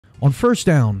On First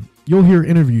Down, you'll hear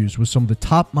interviews with some of the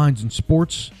top minds in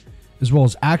sports, as well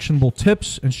as actionable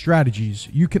tips and strategies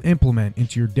you can implement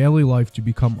into your daily life to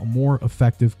become a more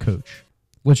effective coach.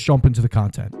 Let's jump into the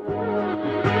content.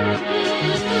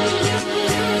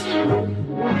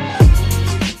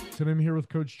 Today I'm here with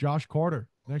Coach Josh Carter.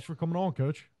 Thanks for coming on,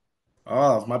 Coach.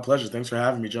 Oh, my pleasure. Thanks for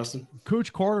having me, Justin.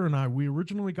 Coach Carter and I, we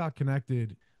originally got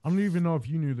connected. I don't even know if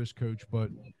you knew this, Coach, but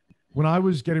when I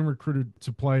was getting recruited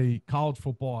to play college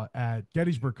football at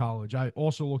Gettysburg College, I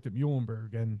also looked at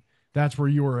Muhlenberg, and that's where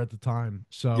you were at the time.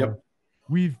 So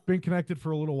We've been connected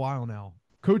for a little while now.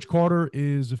 Coach Carter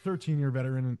is a 13-year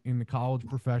veteran in the college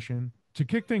profession. To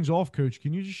kick things off, Coach,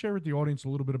 can you just share with the audience a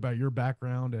little bit about your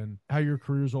background and how your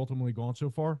career's ultimately gone so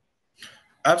far?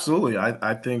 Absolutely.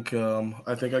 I think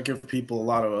I give people a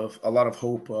lot of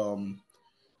hope.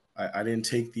 I didn't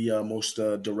take the most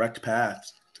direct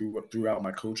path throughout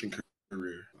my coaching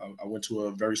career. I went to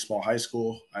a very small high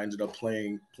school. I ended up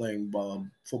playing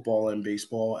football and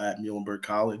baseball at Muhlenberg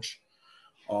College,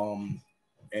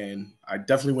 and I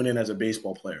definitely went in as a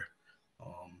baseball player.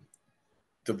 Um,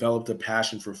 Developed a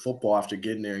passion for football after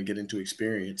getting there and getting to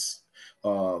experience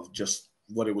of just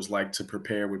what it was like to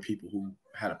prepare with people who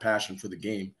had a passion for the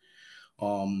game.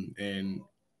 And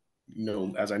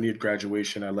as I neared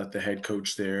graduation, I let the head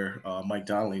coach there, Mike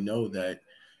Donnelly, know that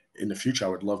in the future I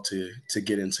would love to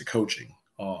get into coaching.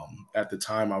 At the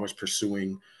time, I was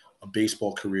pursuing a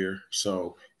baseball career,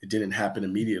 so it didn't happen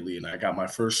immediately, and I got my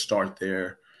first start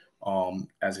there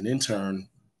as an intern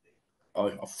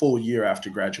a full year after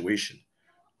graduation.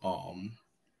 Um,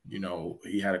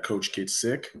 he had a coach get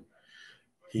sick.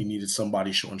 He needed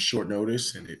somebody on short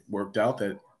notice, and it worked out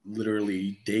that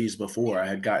literally days before I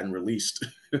had gotten released.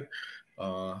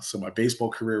 So my baseball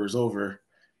career was over.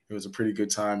 It was a pretty good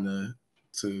time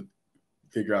to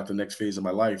figure out the next phase of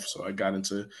my life. So I got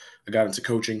into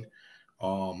coaching.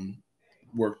 Um,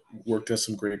 worked at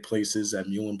some great places at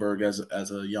Muhlenberg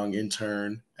as a young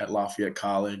intern, at Lafayette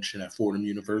College, and at Fordham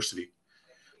University.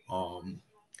 Um,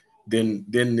 then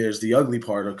there's the ugly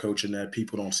part of coaching that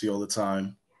people don't see all the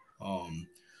time. Um,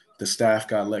 the staff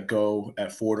got let go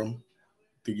at Fordham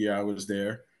the year I was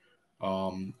there,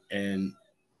 and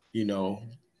you know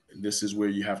this is where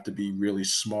you have to be really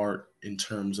smart in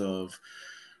terms of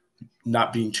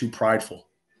not being too prideful,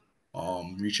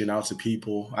 reaching out to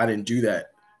people. I didn't do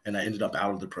that, and I ended up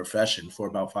out of the profession for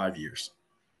about 5 years.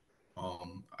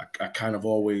 I kind of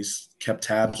always kept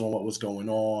tabs on what was going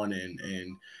on,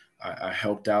 and I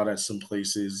helped out at some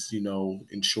places,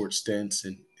 in short stints,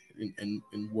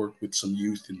 and worked with some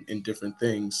youth in different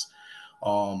things,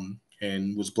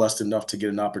 and was blessed enough to get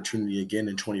an opportunity again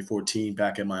in 2014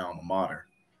 back at my alma mater.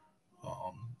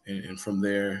 And from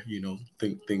there,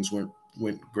 things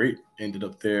went great. Ended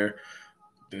up there.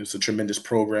 There's a tremendous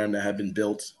program that had been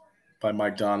built by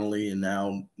Mike Donnelly and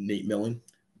now Nate Millen.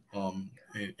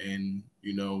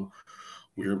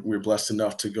 We're blessed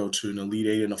enough to go to an Elite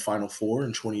Eight and a Final Four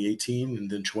in 2018 and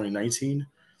then 2019,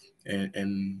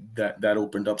 and that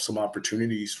opened up some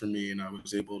opportunities for me, and I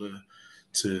was able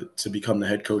to become the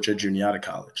head coach at Juniata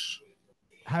College.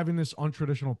 Having this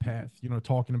untraditional path,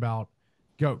 talking about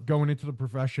going into the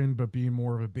profession, but being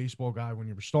more of a baseball guy when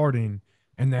you were starting,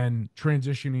 and then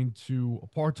transitioning to a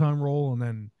part-time role, and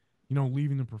then,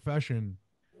 leaving the profession.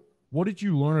 What did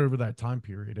you learn over that time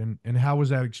period, and how was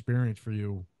that experience for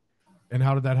you, and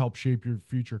how did that help shape your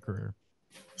future career?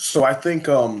 So I think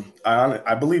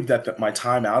I believe that my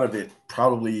time out of it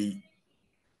probably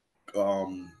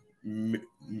um, m-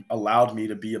 allowed me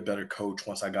to be a better coach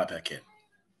once I got back in.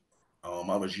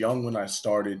 I was young when I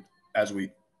started, as we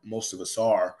most of us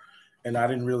are, and I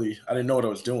didn't know what I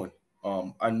was doing.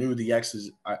 I knew the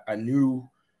X's, I knew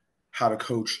how to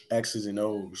coach X's and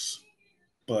O's,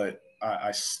 but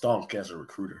I stunk as a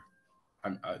recruiter. I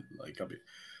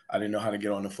didn't know how to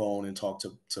get on the phone and talk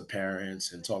to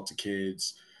parents and talk to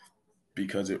kids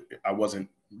because I wasn't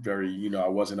very, I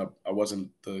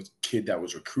wasn't the kid that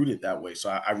was recruited that way. So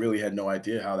I really had no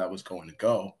idea how that was going to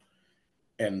go.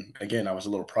 And again, I was a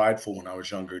little prideful when I was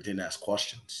younger, didn't ask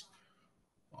questions.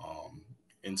 Um,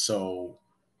 and so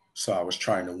I was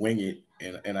trying to wing it,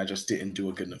 and I just didn't do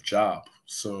a good enough job.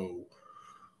 So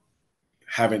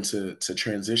having to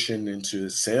transition into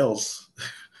sales,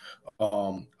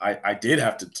 I had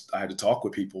to talk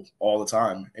with people all the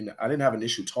time, and I didn't have an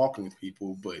issue talking with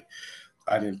people, but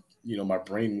I didn't, my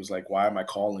brain was like, why am I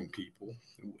calling people?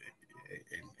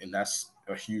 And that's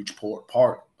a huge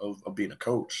part of being a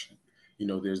coach.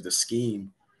 There's the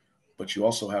scheme, but you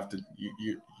also have to,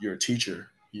 you're a teacher.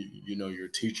 You're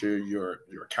a teacher, you're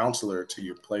a counselor to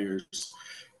your players,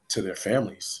 to their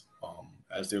families.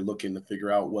 as they're looking to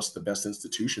figure out what's the best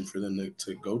institution for them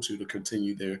to go to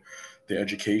continue their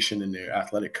education and their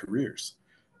athletic careers.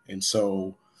 And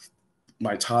so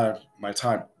my time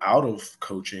out of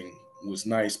coaching was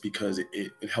nice because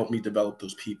it helped me develop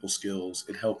those people skills.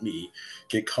 It helped me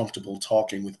get comfortable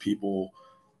talking with people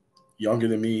younger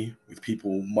than me, with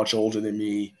people much older than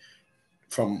me,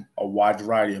 from a wide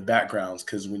variety of backgrounds.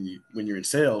 Because when you're in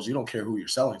sales, you don't care who you're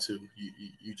selling to.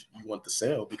 You want the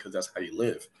sale because that's how you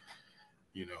live.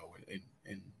 You know,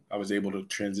 and I was able to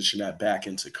transition that back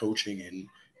into coaching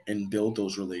and build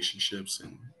those relationships.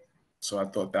 And so I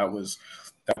thought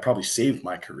that probably saved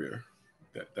my career,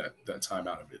 that time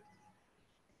out of it.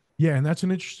 Yeah, and that's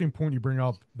an interesting point you bring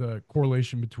up, the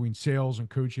correlation between sales and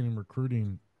coaching and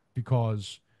recruiting,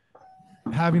 because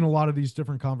having a lot of these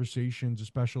different conversations,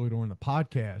 especially during the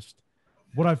podcast,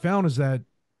 what I found is that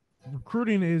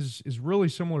recruiting is really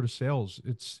similar to sales.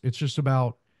 It's just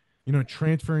about,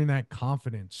 transferring that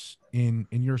confidence in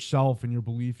yourself and your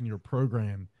belief in your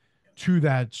program to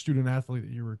that student athlete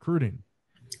that you're recruiting.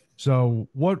 So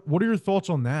what are your thoughts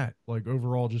on that? Like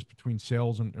overall, just between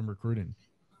sales and recruiting?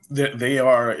 They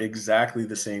are exactly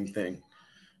the same thing.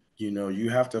 You know, you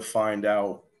have to find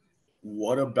out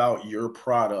what about your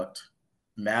product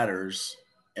matters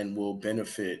and will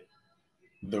benefit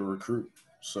the recruit.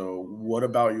 So, what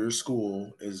about your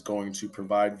school is going to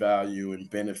provide value and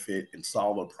benefit and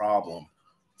solve a problem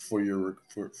for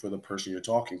for the person you're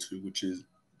talking to, which is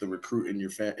the recruit and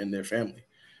and their family.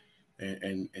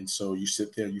 And so you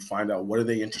sit there, you find out what are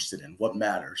they interested in, what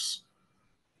matters.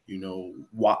 You know,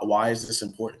 why is this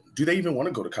important? Do they even want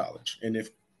to go to college? And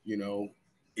if you know,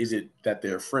 is it that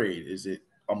they're afraid? Is it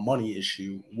a money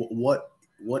issue? What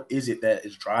is it that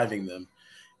is driving them?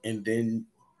 And then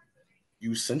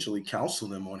you essentially counsel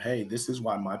them on, hey, this is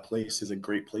why my place is a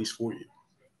great place for you,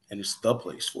 and it's the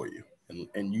place for you.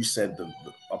 And you said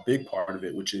a big part of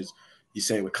it, which is you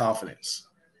say it with confidence.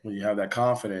 When you have that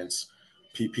confidence,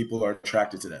 people are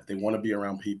attracted to that. They want to be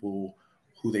around people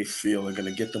who they feel are going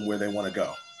to get them where they want to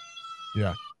go.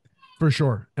 Yeah, for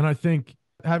sure. And I think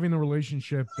having the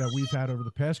relationship that we've had over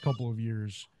the past couple of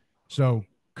years. So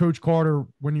Coach Carter,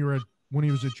 when he was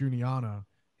at Juniana,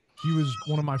 he was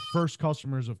one of my first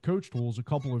customers of CoachTools a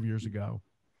couple of years ago.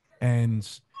 And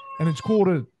it's cool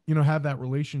to, have that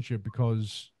relationship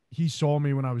because he saw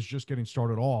me when I was just getting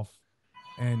started off.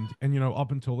 And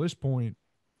up until this point,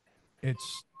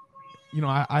 it's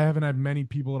I haven't had many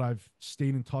people that I've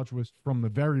stayed in touch with from the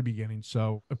very beginning.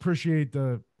 So appreciate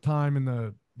the time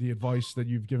and the advice that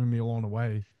you've given me along the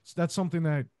way. So that's something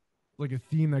that, like, a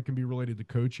theme that can be related to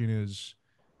coaching is,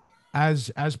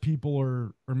 as people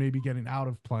are maybe getting out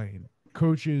of playing,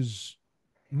 coaches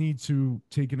need to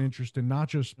take an interest in not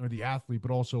just, the athlete, but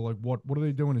also like what are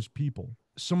they doing as people.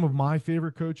 Some of my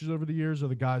favorite coaches over the years are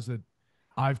the guys that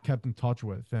I've kept in touch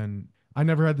with, and I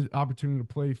never had the opportunity to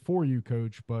play for you,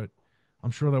 coach, but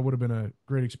I'm sure that would have been a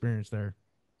great experience there.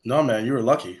 No, man, you were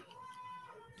lucky.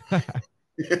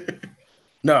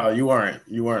 No, you weren't.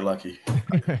 You weren't lucky.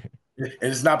 And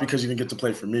it's not because you didn't get to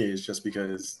play for me. It's just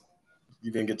because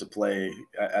you didn't get to play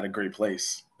at a great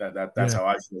place. That's Yeah. how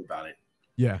I feel about it.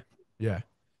 Yeah, yeah,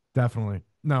 definitely.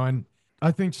 No, and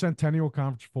I think Centennial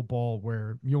Conference football,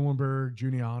 where Muhlenberg,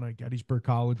 Juniana, Gettysburg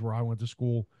College, where I went to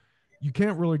school, you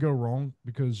can't really go wrong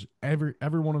because every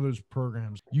one of those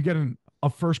programs, you get a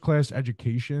first class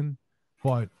education,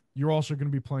 but you're also going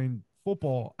to be playing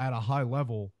football at a high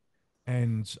level.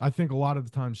 And I think a lot of the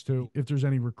times too, if there's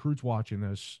any recruits watching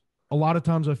this, a lot of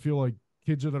times I feel like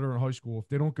kids that are in high school, if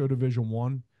they don't go Division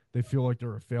 1, they feel like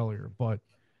they're a failure. But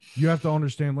you have to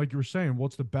understand, like you were saying,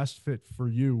 what's the best fit for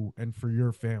you and for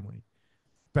your family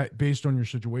based on your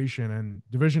situation. And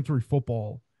Division 3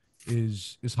 football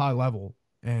is high level,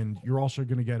 and you're also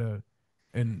going to get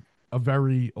an a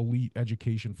very elite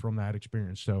education from that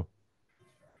experience. So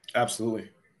Absolutely.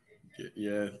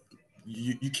 Yeah.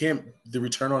 You can't. The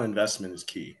return on investment is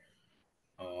key.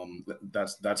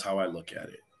 That's how I look at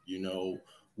it. You know,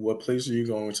 what place are you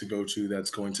going to go to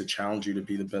that's going to challenge you to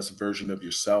be the best version of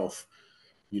yourself?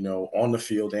 You know, on the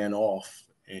field and off.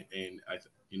 And I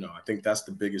think that's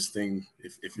the biggest thing.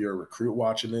 If you're a recruit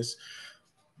watching this,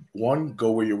 one,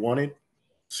 go where you wanted.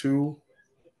 Two,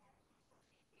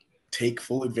 take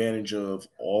full advantage of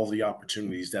all the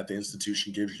opportunities that the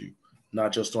institution gives you,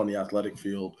 not just on the athletic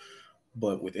field,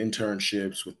 but with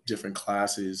internships, with different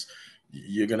classes.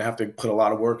 You're going to have to put a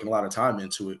lot of work and a lot of time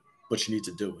into it, but you need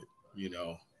to do it. You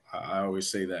know, I always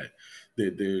say that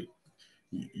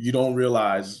you don't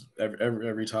realize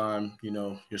every time,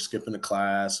 you're skipping a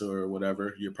class or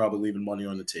whatever, you're probably leaving money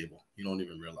on the table. You don't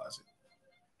even realize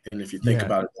it. And if you think yeah,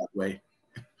 about it that way,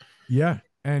 yeah.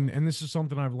 And this is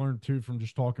something I've learned too from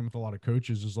just talking with a lot of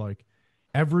coaches is like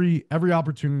every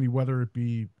opportunity, whether it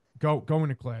be going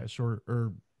to class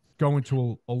or going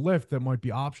to a lift that might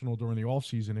be optional during the off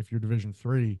season if you're Division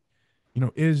 3,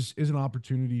 is an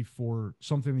opportunity for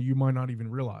something that you might not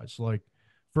even realize. Like,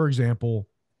 for example,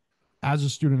 as a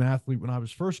student athlete, when I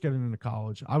was first getting into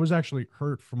college, I was actually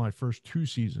hurt for my first 2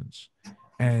 seasons.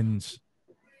 And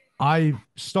I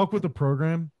stuck with the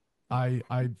program. I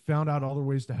found out other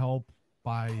ways to help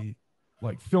by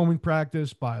like filming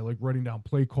practice, by like writing down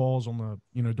play calls on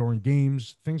during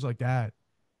games, things like that.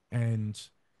 And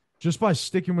just by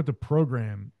sticking with the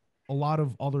program, a lot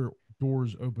of other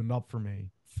doors opened up for me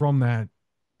from that.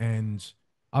 And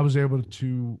I was able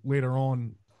to later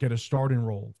on get a starting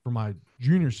role for my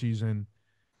junior season.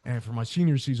 And for my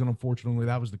senior season, unfortunately,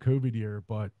 that was the COVID year.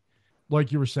 But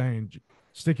like you were saying,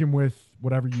 sticking with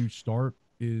whatever you start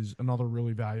is another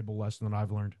really valuable lesson that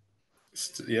I've learned.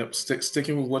 Yep,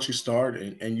 sticking with what you start,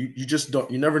 and you just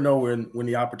don't, you never know when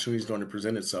the opportunity is going to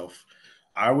present itself.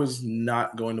 I was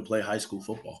not going to play high school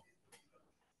football.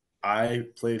 I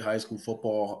played high school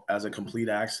football as a complete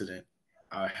accident.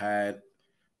 I had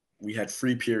We had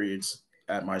free periods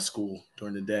at my school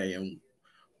during the day, and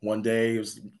one day it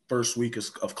was the first week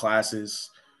of classes.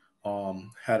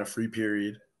 Had a free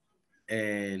period,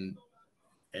 and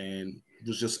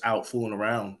was just out fooling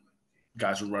around.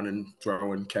 Guys were running,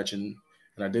 throwing, catching,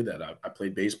 and I did that. I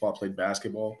played baseball, played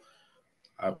basketball.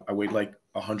 I weighed like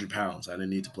 100 pounds. I didn't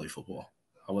need to play football.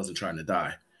 I wasn't trying to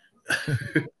die.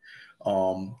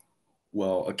 um,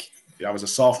 well, I was a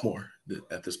sophomore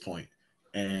at this point,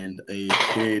 and a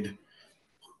kid,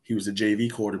 he was a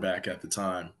JV quarterback at the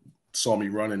time, saw me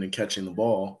running and catching the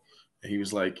ball, and he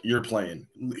was like, "You're playing."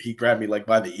 He grabbed me like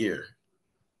by the ear,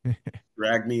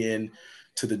 dragged me in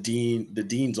to the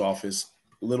dean's office.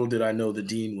 Little did I know the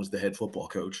dean was the head football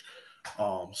coach.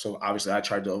 So obviously I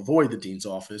tried to avoid the dean's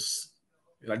office,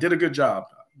 and I did a good job.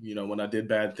 When I did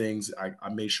bad things, I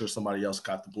made sure somebody else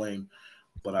got the blame.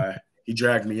 But he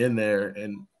dragged me in there,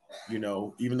 and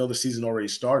even though the season already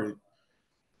started,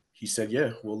 he said,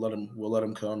 "Yeah, we'll let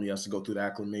him come. He has to go through the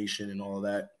acclimation and all of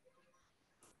that."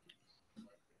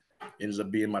 It ends up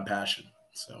being my passion.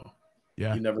 So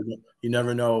Yeah. you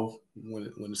never know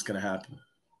when it's gonna happen.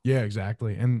 Yeah,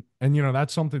 exactly. And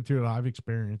that's something too that I've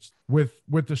experienced with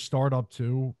the startup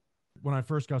too. When I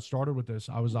first got started with this,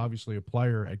 I was obviously a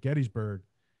player at Gettysburg,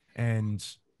 and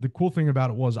the cool thing about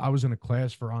it was I was in a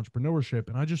class for entrepreneurship,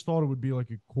 and I just thought it would be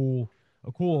like a cool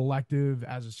elective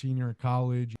as a senior in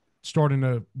college, starting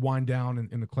to wind down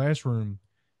in the classroom.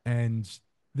 And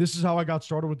this is how I got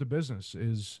started with the business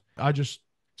is I just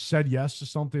said yes to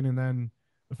something, and then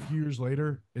a few years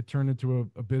later it turned into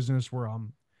a business where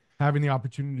I'm having the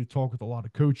opportunity to talk with a lot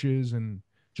of coaches and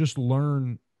just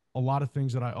learn a lot of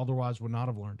things that I otherwise would not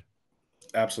have learned.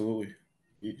 Absolutely.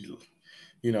 You,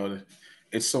 you know,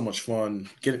 it's so much fun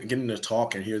getting to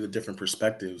talk and hear the different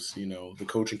perspectives. The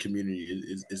coaching community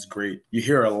is great. You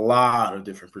hear a lot of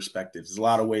different perspectives. There's a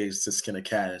lot of ways to skin a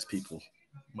cat, as people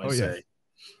Oh might yeah. say.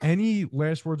 Any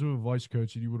last words of advice,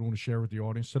 coach, that you would want to share with the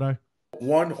audience today?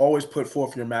 One, always put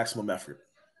forth your maximum effort,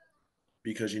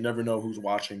 because you never know who's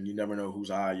watching. You never know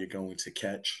whose eye you're going to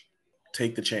catch.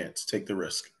 Take the chance, take the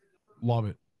risk. Love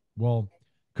it. Well,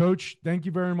 coach, thank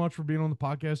you very much for being on the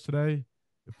podcast today.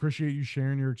 Appreciate you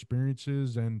sharing your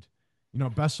experiences and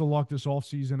best of luck this off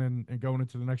season and going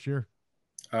into the next year.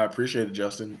 I appreciate it,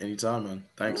 Justin. Anytime, man.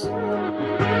 Thanks.